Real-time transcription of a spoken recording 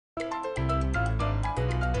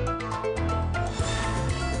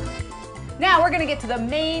Now we're going to get to the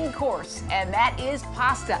main course, and that is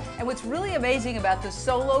pasta. And what's really amazing about the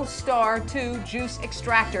SoloStar-II juice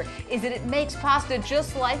extractor is that it makes pasta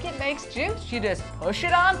just like it makes juice. You just push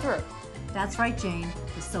it on through. That's right, Jane.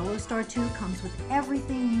 The SoloStar-II comes with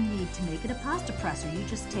everything you need to make it a pasta presser. You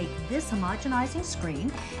just take this homogenizing screen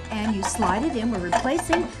and you slide it in. We're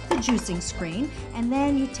replacing the juicing screen. And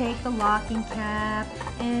then you take the locking cap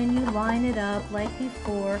and you line it up like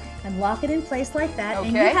before and lock it in place like that. Okay.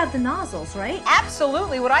 And you have the nozzles, right?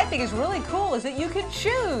 Absolutely. What I think is really cool is that you can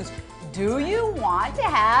choose. Do you want to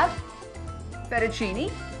have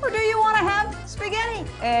fettuccine or do you want to have spaghetti?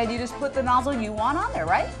 And you just put the nozzle you want on there,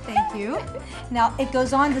 right? Thank you. Now it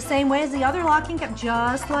goes on the same way as the other locking cap,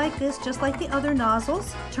 just like this, just like the other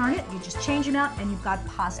nozzles. Turn it, you just change them out and you've got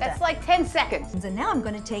pasta. That's like 10 seconds. And now I'm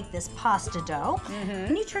going to take this pasta dough.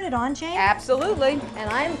 Can you turn it on, Jane? Absolutely. And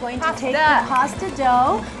I am going to Pasta. take the pasta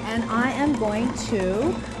dough and I am going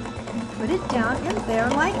to put it down in there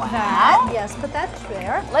like that. Yes, put that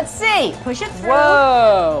there. Let's see. Push it through.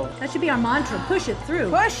 Whoa. That should be our mantra, push it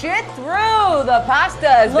through. Push it through. The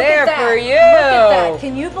pasta is Look there at that. for you. Look at that.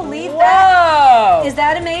 Can you believe that? Whoa. Is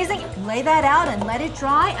that amazing? Lay that out and let it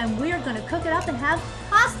dry and we are going to cook it up and have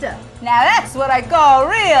pasta. Now that's what I call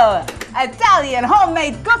real Italian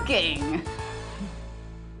homemade cooking.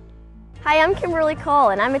 Hi, I'm Kimberly Cole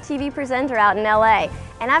and I'm a TV presenter out in LA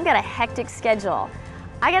and I've got a hectic schedule.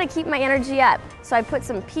 I gotta keep my energy up, so I put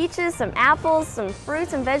some peaches, some apples, some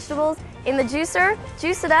fruits and vegetables in the juicer,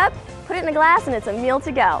 juice it up, put it in a glass and it's a meal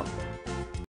to go.